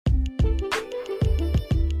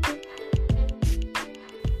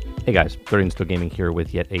Hey guys, 30 Still Gaming here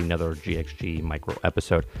with yet another GXG micro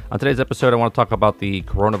episode. On today's episode, I want to talk about the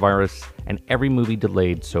coronavirus and every movie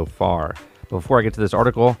delayed so far. Before I get to this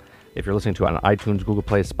article, if you're listening to it on iTunes, Google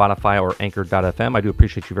Play, Spotify, or Anchor.fm, I do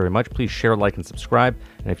appreciate you very much. Please share, like, and subscribe.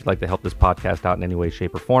 And if you'd like to help this podcast out in any way,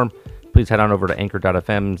 shape, or form, please head on over to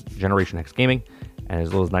Anchor.fm's Generation X Gaming. And as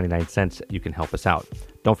little as 99 cents, you can help us out.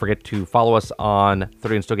 Don't forget to follow us on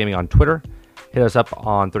 30 Still Gaming on Twitter. Hit us up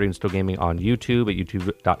on 30 Still Gaming on YouTube at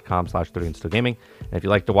youtube.com/30 Still Gaming. And if you'd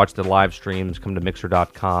like to watch the live streams, come to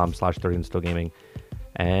mixer.com/30 Still Gaming.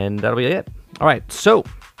 And that'll be it. All right, so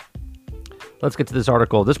let's get to this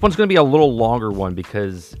article. This one's going to be a little longer one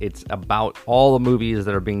because it's about all the movies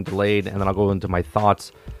that are being delayed, and then I'll go into my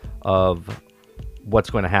thoughts of what's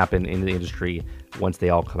going to happen in the industry once they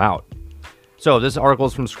all come out. So this article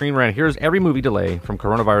is from Screen Rant. Here's every movie delay from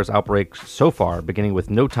coronavirus outbreak so far, beginning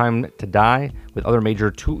with No Time to Die, with other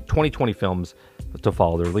major 2020 films to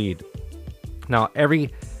follow their lead. Now,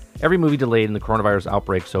 every movie delayed in the coronavirus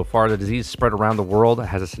outbreak so far, the disease spread around the world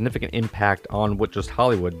has a significant impact on what just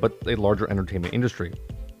Hollywood, but a larger entertainment industry.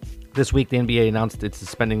 This week, the NBA announced it's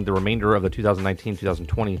suspending the remainder of the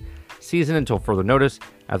 2019-2020 season until further notice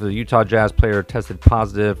after the Utah Jazz player tested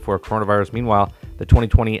positive for coronavirus. Meanwhile, the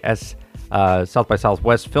 2020 South by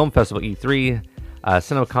Southwest Film Festival E3,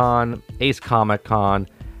 CinemaCon, Ace Comic Con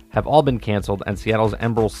have all been canceled, and Seattle's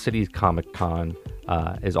Emerald City Comic Con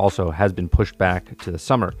has been pushed back to the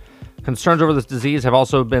summer. Concerns over this disease have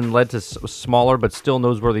also been led to smaller but still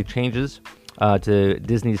noteworthy changes to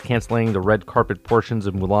Disney's canceling the red carpet portions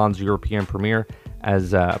of Mulan's European premiere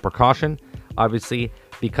as a precaution. Obviously,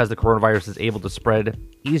 because the coronavirus is able to spread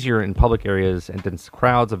easier in public areas and dense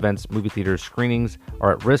crowds, events, movie theaters, screenings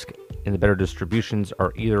are at risk, and the better distributions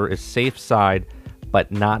are either a safe side,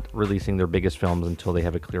 but not releasing their biggest films until they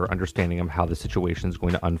have a clear understanding of how the situation is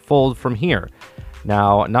going to unfold from here.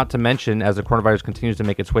 Now, not to mention, as the coronavirus continues to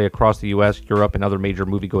make its way across the US, Europe, and other major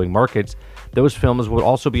movie-going markets, those films will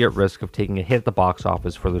also be at risk of taking a hit at the box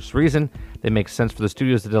office. For this reason, it makes sense for the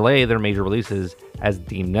studios to delay their major releases as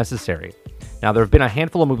deemed necessary. Now, there have been a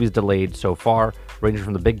handful of movies delayed so far, ranging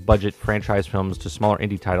from the big-budget franchise films to smaller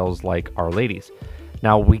indie titles like Our Ladies.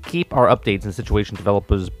 Now, we keep our updates and situation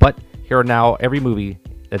developers, but here are now every movie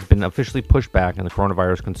that's been officially pushed back in the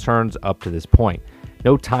coronavirus concerns up to this point.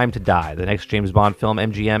 No Time to Die, the next James Bond film.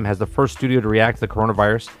 MGM has the first studio to react to the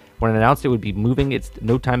coronavirus when it announced it would be moving its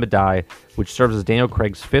No Time to Die, which serves as Daniel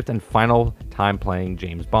Craig's fifth and final time playing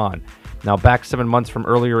James Bond. Now, back 7 months from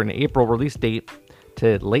earlier in April release date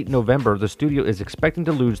to late November, the studio is expecting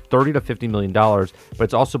to lose $30 to $50 million, but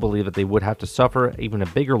it's also believed that they would have to suffer even a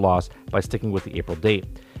bigger loss by sticking with the April date.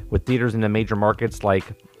 With theaters in the major markets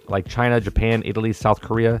like China, Japan, Italy, South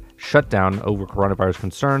Korea shut down over coronavirus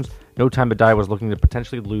concerns, No Time to Die was looking to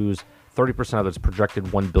potentially lose 30% of its projected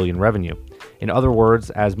 $1 billion revenue. In other words,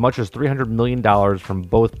 as much as $300 million from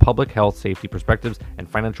both public health safety perspectives and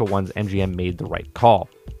financial ones, MGM made the right call.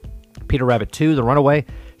 Peter Rabbit 2, The Runaway,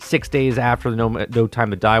 6 days after the No Time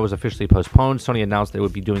to Die was officially postponed, Sony announced they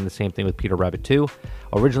would be doing the same thing with Peter Rabbit 2.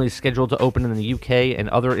 Originally scheduled to open in the UK and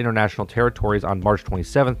other international territories on March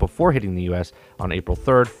 27th before hitting the US on April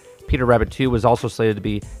 3rd, Peter Rabbit 2 was also slated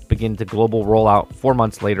to begin the global rollout 4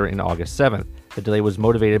 months later in August 7th. The delay was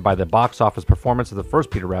motivated by the box office performance of the first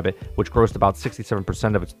Peter Rabbit, which grossed about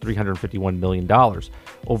 67% of its $351 million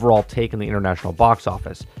overall take in the international box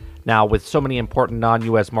office. Now, with so many important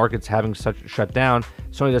non-US markets having shut down,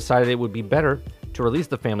 Sony decided it would be better to release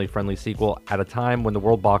the family-friendly sequel at a time when the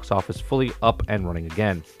world box office is fully up and running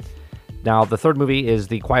again. Now, the third movie is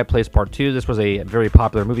The Quiet Place Part 2. This was a very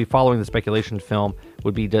popular movie. Following the speculation film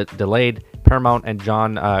would be delayed, Paramount and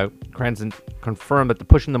John Krasinski confirmed that the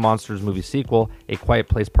Pushing the Monsters movie sequel, A Quiet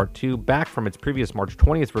Place Part 2, back from its previous March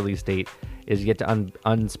 20th release date, is yet to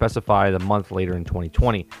unspecify the month later in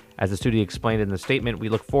 2020. As the studio explained in the statement, we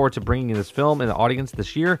look forward to bringing this film in the audience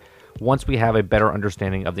this year once we have a better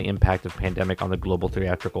understanding of the impact of pandemic on the global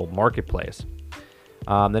theatrical marketplace.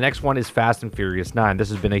 The next one is Fast and Furious 9. This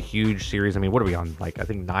has been a huge series. I mean, what are we on? I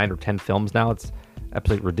think 9 or 10 films now. It's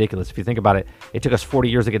absolutely ridiculous. If you think about it, it took us 40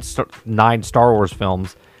 years to get 9 Star Wars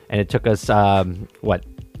films, and it took us,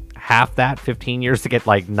 half that, 15 years to get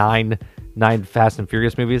 9 Fast and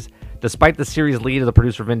Furious movies. Despite the series lead of the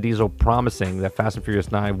producer Vin Diesel promising that Fast and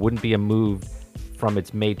Furious 9 wouldn't be a move from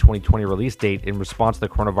its May 2020 release date in response to the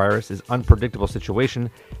coronavirus, his unpredictable situation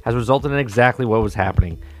has resulted in exactly what was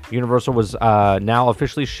happening. Universal was now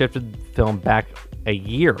officially shifted the film back a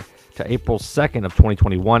year to April 2nd of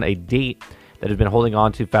 2021, a date that had been holding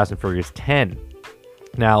on to Fast and Furious 10.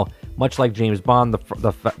 Now, Much like James Bond,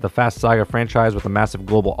 the Fast Saga franchise with a massive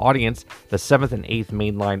global audience, the 7th and 8th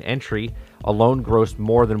mainline entry alone grossed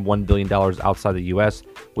more than $1 billion outside the US,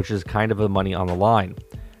 which is kind of the money on the line.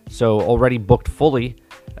 So already booked fully,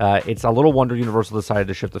 it's a little wonder Universal decided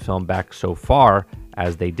to shift the film back so far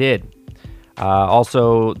as they did.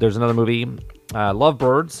 Also, there's another movie,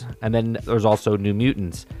 Lovebirds, and then there's also New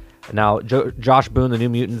Mutants. Now, Josh Boone, The New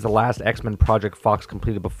Mutants, the last X-Men project Fox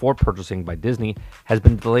completed before purchasing by Disney, has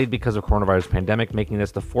been delayed because of coronavirus pandemic, making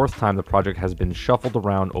this the 4th time the project has been shuffled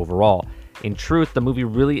around overall. In truth, the movie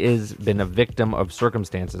really is been a victim of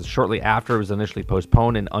circumstances. Shortly after it was initially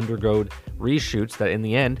postponed and undergo reshoots that in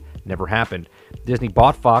the end never happened. Disney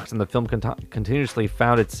bought Fox and the film continuously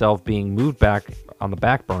found itself being moved back on the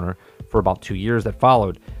back burner for about 2 years that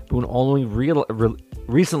followed. Boone only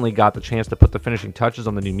recently got the chance to put the finishing touches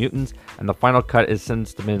on The New Mutants, and the final cut has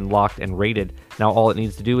since been locked and rated. Now all it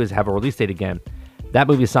needs to do is have a release date again. That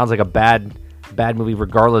movie sounds like a bad movie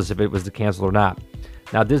regardless if it was canceled or not.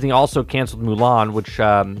 Now Disney also canceled Mulan, which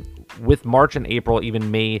with March and April,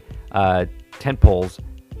 even May tentpoles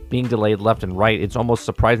being delayed left and right, it's almost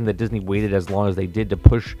surprising that Disney waited as long as they did to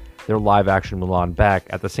push their live-action Mulan back.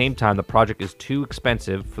 At the same time, the project is too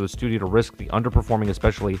expensive for the studio to risk the underperforming,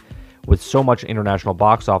 especially with so much international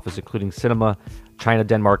box office, including cinema, China,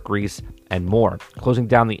 Denmark, Greece, and more. Closing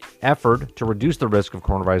down the effort to reduce the risk of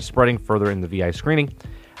coronavirus spreading further in the VI screening,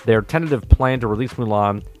 their tentative plan to release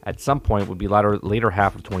Mulan at some point would be later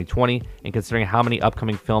half of 2020, and considering how many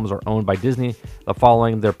upcoming films are owned by Disney,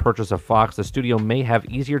 following their purchase of Fox, the studio may have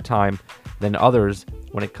easier time than others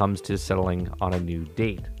when it comes to settling on a new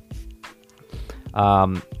date.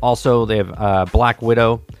 Also, they have Black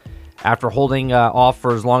Widow. After holding off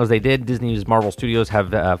for as long as they did, Disney's Marvel Studios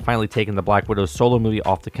have finally taken the Black Widow solo movie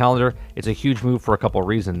off the calendar. It's a huge move for a couple of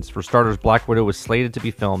reasons. For starters, Black Widow was slated to be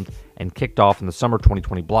filmed and kicked off in the summer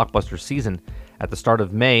 2020 blockbuster season at the start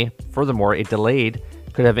of May. Furthermore, it delayed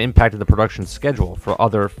could have impacted the production schedule for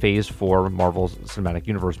other Phase 4 Marvel's Cinematic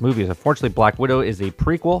Universe movies. Unfortunately, Black Widow is a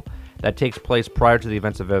prequel that takes place prior to the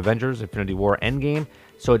events of Avengers, Infinity War, Endgame,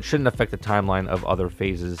 so it shouldn't affect the timeline of other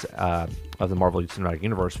phases of the Marvel Cinematic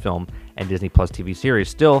Universe film and Disney Plus TV series.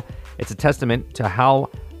 Still, it's a testament to how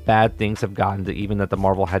bad things have gotten to even that the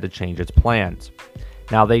Marvel had to change its plans.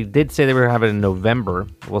 Now, they did say they were going to have it in November.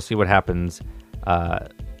 We'll see what happens there.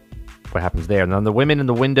 Now, The Women in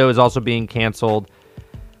the Window is also being canceled.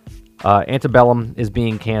 Antebellum is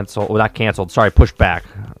being canceled. Well, not canceled. Sorry, pushed back.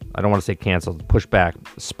 I don't want to say canceled. Pushed back.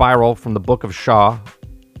 Spiral from the Book of Shaw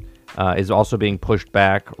is also being pushed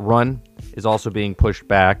back. Run is also being pushed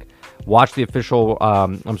back. Watch the official...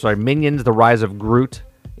 Minions, The Rise of Groot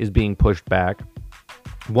is being pushed back.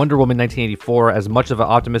 Wonder Woman 1984, as much of an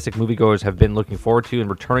optimistic moviegoers have been looking forward to and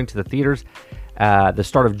returning to the theaters the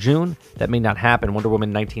start of June, that may not happen. Wonder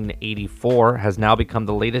Woman 1984 has now become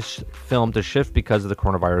the latest film to shift because of the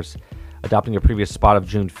coronavirus, adopting a previous spot of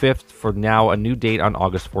June 5th for now a new date on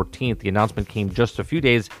August 14th. The announcement came just a few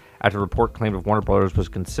days after a report claimed that Warner Bros. Was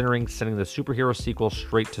considering sending the superhero sequel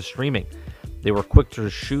straight to streaming. They were quick to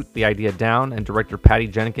shoot the idea down, and director Patty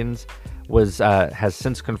Jenkins has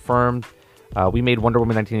since confirmed, "We made Wonder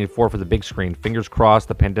Woman 1984 for the big screen. Fingers crossed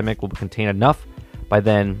the pandemic will contain enough by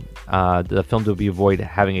then the film to avoid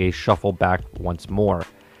having a shuffle back once more."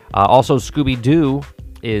 Also, Scooby-Doo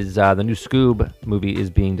is the new Scoob movie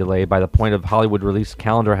is being delayed by the point of Hollywood release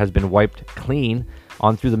calendar has been wiped clean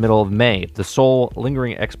on through the middle of May. The sole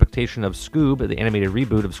lingering expectation of Scoob, the animated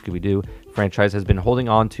reboot of Scooby-Doo franchise, has been holding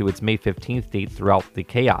on to its May 15th date throughout the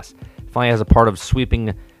chaos. Finally, as a part of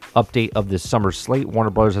sweeping update of this summer's slate, Warner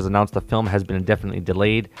Bros. Has announced the film has been indefinitely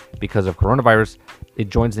delayed because of coronavirus. It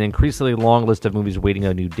joins an increasingly long list of movies waiting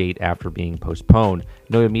a new date after being postponed.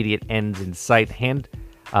 No immediate ends in sight.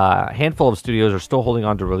 Handful of studios are still holding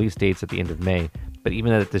on to release dates at the end of May, but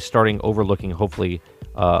even at the starting overlooking, hopefully,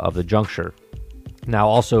 of the juncture. Now,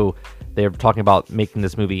 also, they're talking about making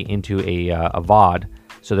this movie into a VOD,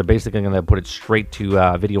 so they're basically going to put it straight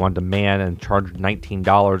to video on demand and charge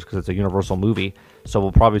 $19 because it's a Universal movie. So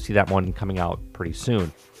we'll probably see that one coming out pretty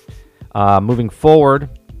soon. Moving forward,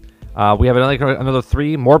 we have another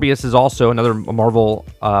three. Morbius is also another Marvel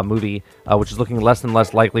movie, which is looking less and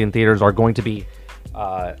less likely in theaters. Are going to be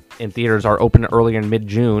in theaters are open earlier in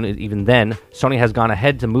mid-June. Even then, Sony has gone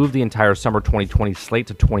ahead to move the entire summer 2020 slate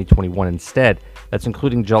to 2021 instead. That's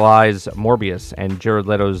including July's Morbius and Jared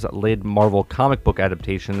Leto's late Marvel comic book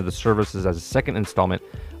adaptation of the services as a second installment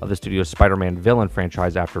of the studio's Spider-Man villain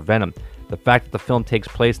franchise after Venom. The fact that the film takes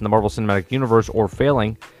place in the Marvel Cinematic Universe, or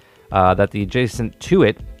failing that the adjacent to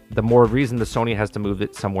it, the more reason the Sony has to move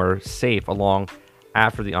it somewhere safe along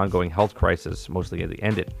after the ongoing health crisis mostly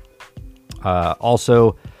ended.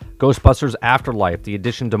 Also, Ghostbusters Afterlife. The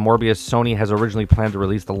addition to Morbius, Sony has originally planned to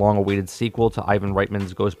release the long-awaited sequel to Ivan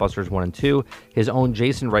Reitman's Ghostbusters 1 and 2, his own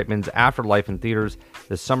Jason Reitman's Afterlife in theaters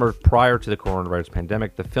the summer prior to the coronavirus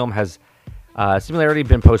pandemic. The film has similarly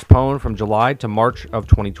been postponed from July to March of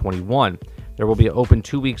 2021. There will be an open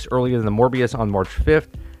 2 weeks earlier than the Morbius on March 5th,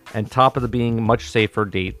 and top of the being much safer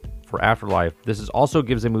date for Afterlife. This also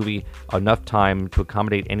gives the movie enough time to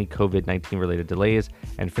accommodate any COVID-19 related delays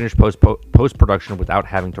and finish post-production without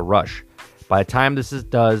having to rush. By the time this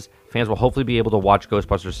does, fans will hopefully be able to watch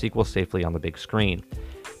Ghostbusters sequel safely on the big screen.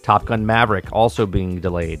 Top Gun Maverick also being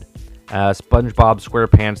delayed. SpongeBob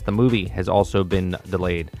SquarePants the movie has also been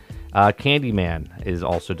delayed. Candyman is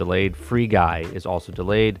also delayed. Free Guy is also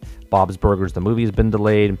delayed. Bob's Burgers the movie has been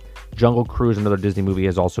delayed. Jungle Cruise, another Disney movie,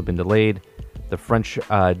 has also been delayed. The French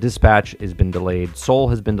Dispatch has been delayed. Soul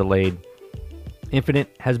has been delayed.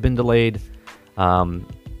 Infinite has been delayed.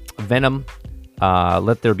 Venom,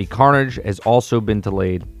 Let There Be Carnage has also been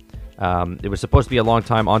delayed. It was supposed to be a long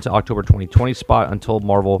time onto October 2020 spot until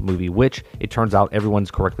Marvel movie, which it turns out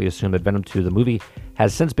everyone's correctly assumed that Venom 2, the movie,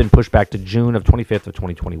 has since been pushed back to June of 25th of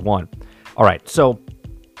 2021. All right, so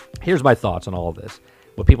here's my thoughts on all of this.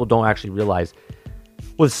 What people don't actually realize.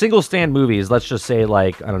 With single stand movies, let's just say,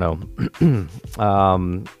 like, I don't know,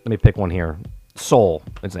 let me pick one here. Soul.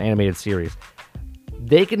 It's an animated series.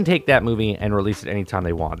 They can take that movie and release it anytime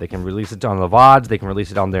they want. They can release it on the VODs. They can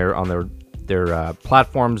release it on their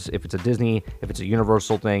platforms. If it's a Disney, if it's a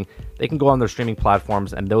Universal thing, they can go on their streaming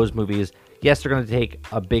platforms. And those movies, yes, they're going to take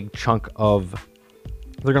a big chunk of.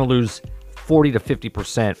 They're going to lose 40 to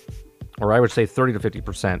 50%, or I would say 30 to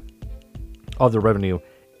 50% of the revenue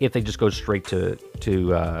if they just go straight to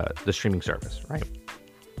the streaming service, right?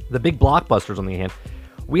 The big blockbusters, on the other hand,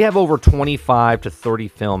 we have over 25 to 30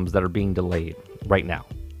 films that are being delayed right now,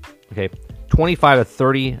 okay? 25 to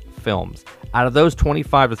 30 films. Out of those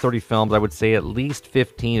 25 to 30 films, I would say at least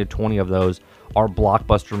 15 to 20 of those are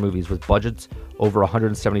blockbuster movies with budgets over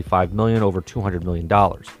 $175 million, over $200 million.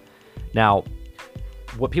 Now,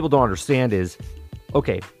 what people don't understand is,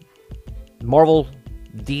 okay, Marvel,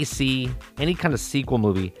 DC, any kind of sequel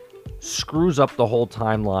movie screws up the whole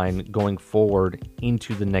timeline going forward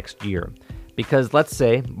into the next year. Because let's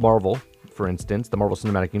say Marvel, for instance, the Marvel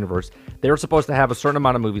Cinematic Universe, they were supposed to have a certain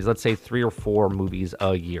amount of movies, let's say 3 or 4 movies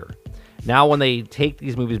a year. Now when they take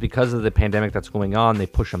these movies, because of the pandemic that's going on, they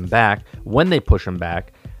push them back. When they push them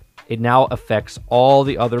back, it now affects all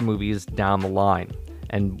the other movies down the line.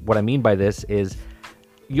 And what I mean by this is,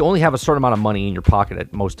 you only have a certain amount of money in your pocket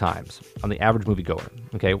at most times on the average moviegoer.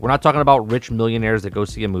 Okay, we're not talking about rich millionaires that go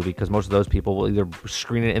see a movie, because most of those people will either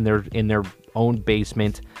screen it in their own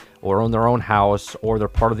basement or own their own house, or they're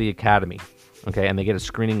part of the Academy. Okay, and they get a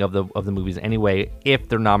screening of the movies anyway if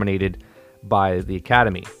they're nominated by the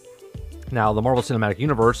Academy. Now, the Marvel Cinematic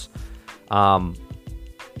Universe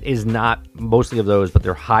is not mostly of those, but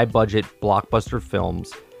they're high budget blockbuster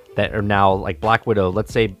films that are now like Black Widow.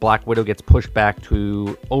 Let's say Black Widow gets pushed back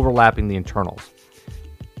to overlapping the Eternals.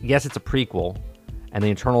 Yes, it's a prequel, and the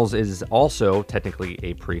Eternals is also technically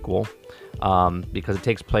a prequel because it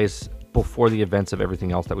takes place before the events of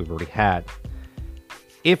everything else that we've already had.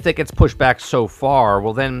 If that gets pushed back so far,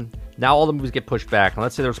 well then, now all the movies get pushed back. And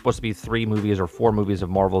let's say there's supposed to be 3 movies or 4 movies of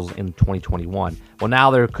Marvel's in 2021. Well,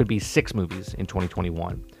 now there could be 6 movies in 2021.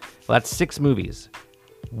 Well, that's 6 movies.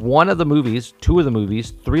 1 of the movies, 2 of the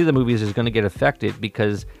movies, 3 of the movies is going to get affected,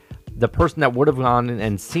 because the person that would have gone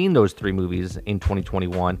and seen those 3 movies in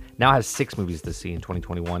 2021 now has 6 movies to see in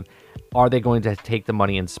 2021. Are they going to take the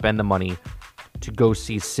money and spend the money to go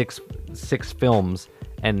see six films,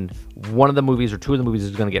 and 1 of the movies or 2 of the movies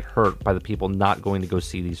is going to get hurt by the people not going to go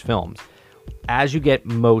see these films? As you get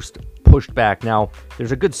most pushed back, now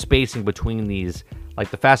there's a good spacing between these. Like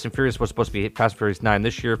the Fast and Furious was supposed to be Fast and Furious 9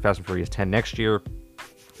 this year, Fast and Furious 10 next year.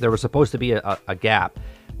 There was supposed to be a gap.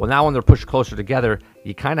 Well, now when they're pushed closer together,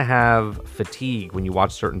 you kind of have fatigue when you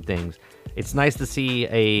watch certain things. It's nice to see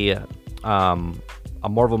a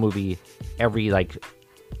Marvel movie every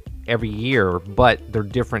year, but they're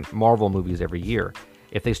different Marvel movies every year.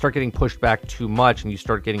 If they start getting pushed back too much and you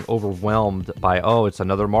start getting overwhelmed by, oh, it's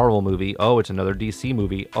another Marvel movie, oh, it's another DC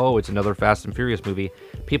movie, oh, it's another Fast and Furious movie,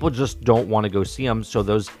 people just don't want to go see them. So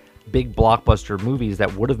those big blockbuster movies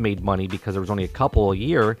that would have made money because there was only a couple a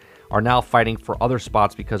year are now fighting for other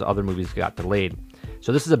spots because other movies got delayed.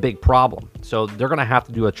 So this is a big problem. So they're going to have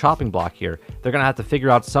to do a chopping block here. They're going to have to figure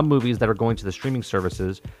out some movies that are going to the streaming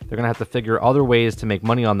services. They're going to have to figure other ways to make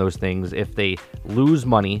money on those things if they lose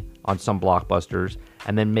money on some blockbusters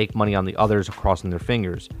and then make money on the others, crossing their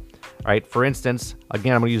fingers. All right, for instance,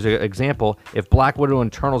 again, I'm going to use an example. If Black Widow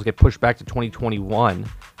and Eternals get pushed back to 2021,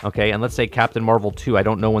 Okay, and let's say Captain Marvel 2, I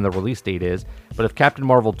don't know when the release date is, but if Captain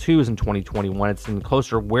Marvel 2 is in 2021, it's in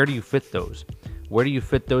closer, where do you fit those? Where do you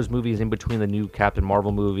fit those movies in between the new Captain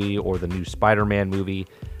Marvel movie or the new Spider-Man movie?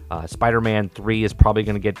 Spider-Man 3 is probably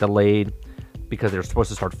going to get delayed because they're supposed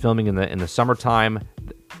to start filming in the summertime.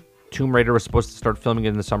 Tomb Raider was supposed to start filming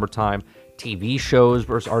in the summertime. TV shows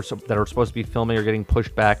that are supposed to be filming are getting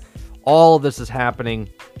pushed back. All of this is happening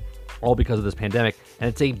all because of this pandemic, and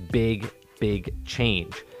it's a big, big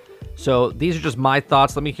change. So these are just my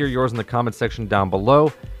thoughts. Let me hear yours in the comment section down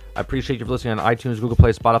below. I appreciate you for listening on iTunes, Google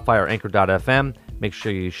Play, Spotify, or Anchor.fm. Make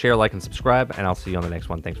sure you share, like, and subscribe, and I'll see you on the next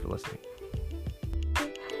one. Thanks for listening.